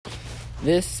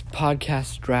This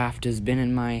podcast draft has been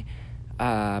in my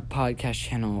podcast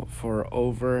channel for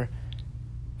over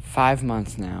 5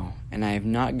 months now, and I have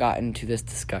not gotten to this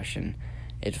discussion.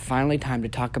 It's finally time to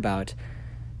talk about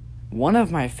one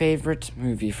of my favorite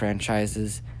movie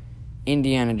franchises,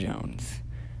 Indiana Jones.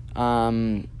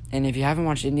 And if you haven't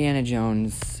watched Indiana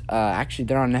Jones, actually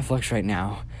they're on Netflix right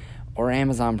now, or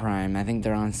Amazon Prime. I think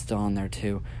they're still on there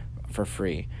too, for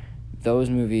free.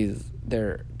 Those movies,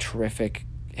 they're terrific.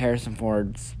 Harrison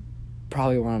Ford's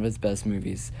probably one of his best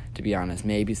movies, to be honest.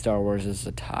 Maybe Star Wars is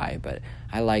a tie, but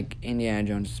I like Indiana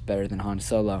Jones better than Han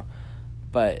Solo.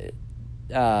 But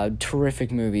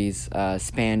terrific movies,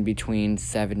 span between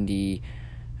early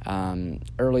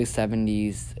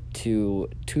 70s to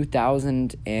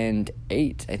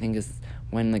 2008, I think is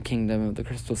when The Kingdom of the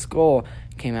Crystal Skull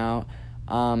came out.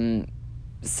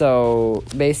 So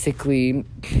basically,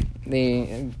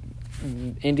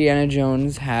 Indiana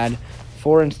Jones had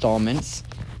 4 installments.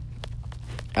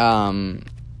 They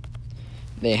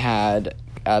had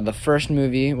the first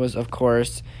movie was, of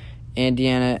course,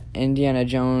 Indiana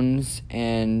Jones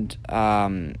and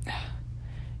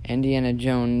Indiana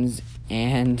Jones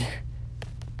and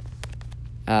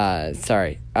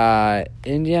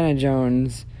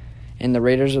the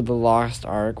Raiders of the Lost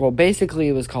Ark. Well, basically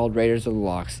it was called Raiders of the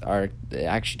Lost Ark. It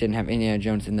actually didn't have Indiana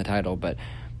Jones in the title, but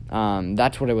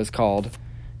that's what it was called.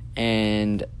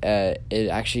 And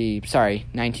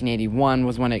 1981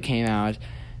 was when it came out.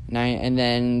 And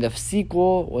then the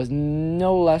sequel was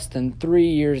no less than 3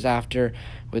 years after,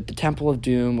 with The Temple of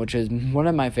Doom, which is one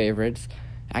of my favorites.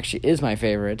 Actually is my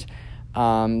favorite.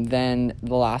 Then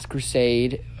The Last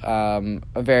Crusade, a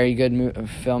very good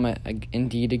film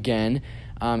indeed again,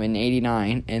 in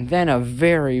 89. And then a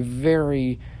very,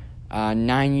 very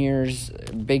 9 years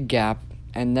big gap.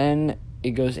 And then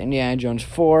it goes Indiana Jones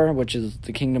 4, which is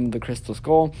The Kingdom of the Crystal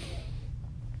Skull.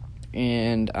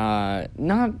 And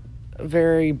not a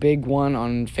very big one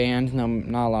on fans. No,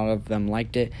 not a lot of them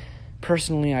liked it.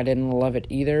 Personally, I didn't love it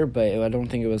either, but I don't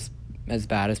think it was as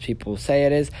bad as people say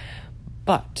it is.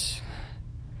 But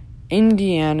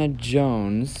Indiana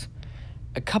Jones,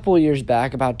 a couple years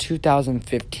back, about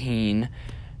 2015,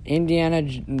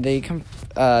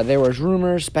 there was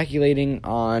rumors speculating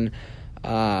on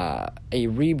a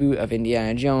reboot of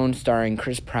Indiana Jones starring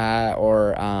Chris Pratt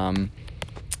or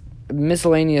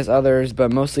miscellaneous others,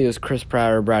 but mostly it was Chris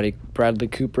Pratt or Bradley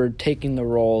Cooper taking the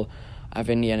role of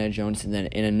Indiana Jones in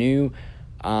a new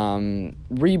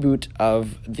reboot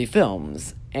of the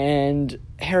films. And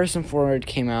Harrison Ford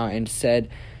came out and said,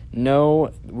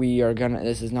 no,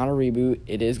 this is not a reboot,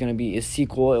 it is going to be a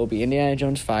sequel. It will be Indiana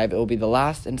Jones 5. It will be the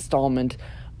last installment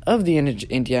of the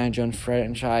Indiana Jones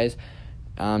franchise,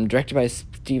 directed by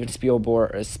Steven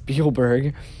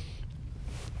Spielberg.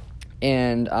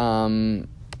 And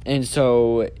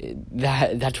so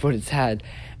that's what it's had.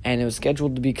 And it was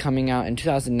scheduled to be coming out in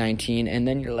 2019, and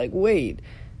then you're like, wait,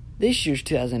 this year's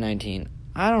 2019.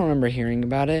 I don't remember hearing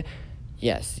about it.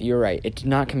 Yes, you're right. It did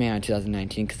not come out in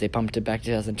 2019 because they bumped it back to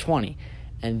 2020.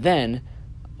 And then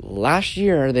last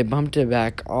year they bumped it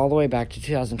back all the way back to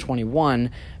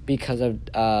 2021 because of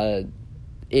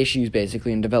issues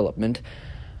basically in development.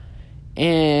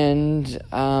 And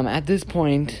at this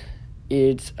point,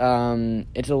 it's a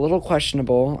little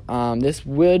questionable. This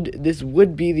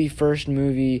would be the first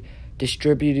movie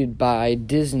distributed by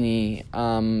Disney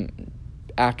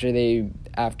after they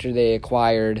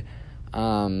acquired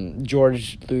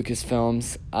George Lucas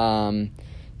Films.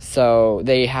 So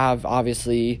they have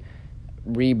obviously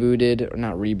continued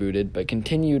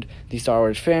the Star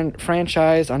Wars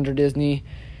franchise under Disney.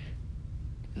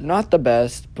 Not the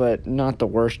best, but not the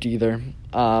worst either.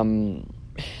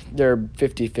 They're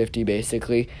 50-50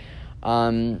 basically.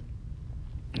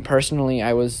 Personally,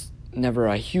 I was never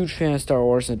a huge fan of Star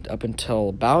Wars up until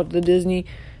about the Disney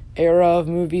era of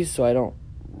movies, so I'm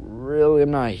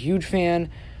not a huge fan.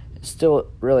 Still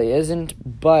really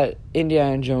isn't, but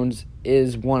Indiana Jones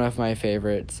is one of my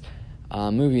favorites,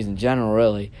 movies in general,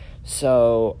 really.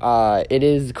 So it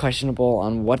is questionable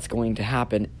on what's going to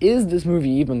happen. Is this movie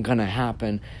even going to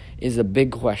happen is a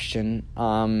big question.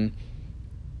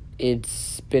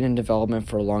 It's been in development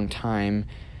for a long time,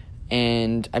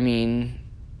 and I mean,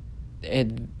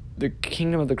 The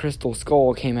Kingdom of the Crystal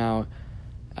Skull came out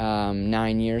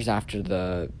 9 years after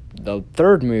the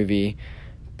third movie,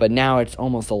 but now it's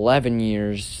almost 11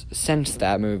 years since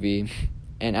that movie,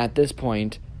 and at this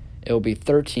point, it will be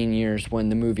 13 years when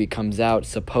the movie comes out,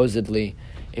 supposedly,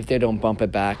 if they don't bump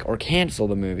it back or cancel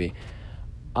the movie.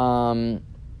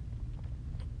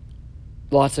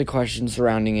 Lots of questions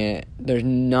surrounding it. There's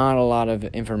not a lot of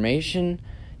information.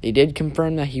 They did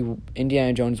confirm that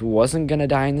Indiana Jones wasn't going to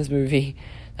die in this movie.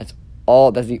 That's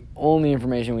That's the only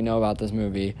information we know about this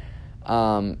movie.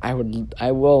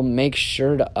 I will make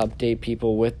sure to update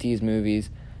people with these movies,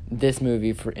 this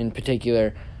movie in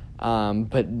particular,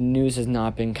 but news has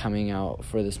not been coming out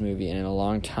for this movie in a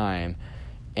long time,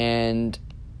 and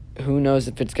who knows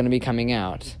if it's going to be coming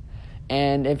out.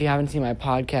 And if you haven't seen my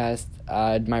podcast,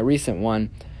 my recent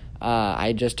one,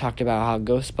 I just talked about how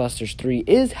Ghostbusters 3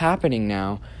 is happening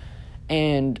now,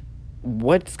 and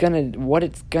what it's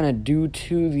gonna do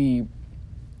to the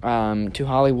to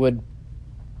Hollywood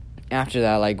after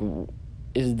that. Like,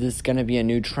 is this gonna be a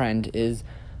new trend? Is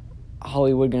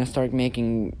Hollywood gonna start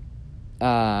making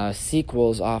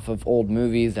sequels off of old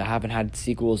movies that haven't had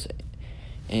sequels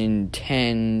in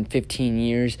 10, 15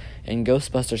 years? In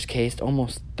Ghostbusters' case,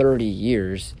 almost 30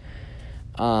 years.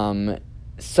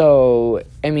 So,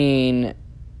 I mean,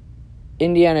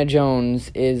 Indiana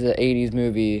Jones is an 80s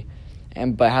movie,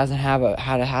 but hasn't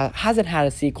had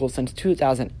a sequel since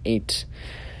 2008.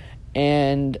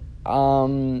 And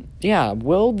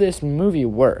will this movie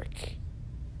work?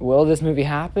 Will this movie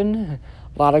happen?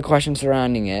 A lot of questions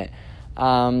surrounding it.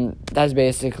 That's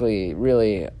basically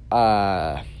really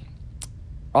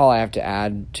all I have to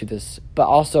add to this. But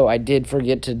also, I did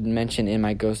forget to mention in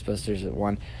my Ghostbusters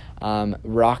one,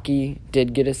 Rocky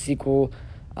did get a sequel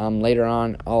later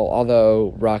on,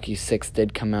 although Rocky 6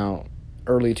 did come out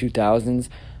early 2000s.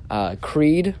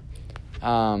 Creed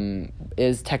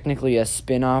is technically a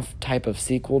spin-off type of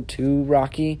sequel to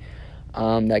Rocky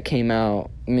that came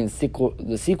out.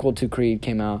 The sequel to Creed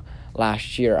came out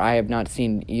last year. I have not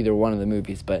seen either one of the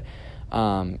movies, but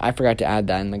I forgot to add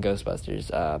that in the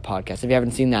Ghostbusters podcast. If you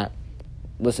haven't seen that,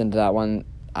 listen to that one.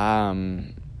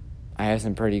 I have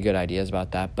some pretty good ideas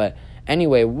about that. But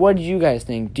anyway, what do you guys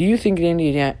think? Do you think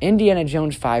Indiana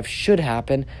Jones 5 should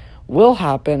happen, will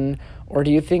happen, or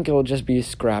do you think it will just be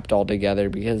scrapped altogether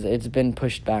because it's been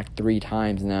pushed back 3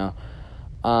 times now?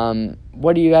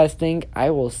 What do you guys think? I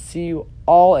will see you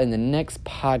all in the next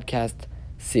podcast.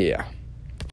 See ya.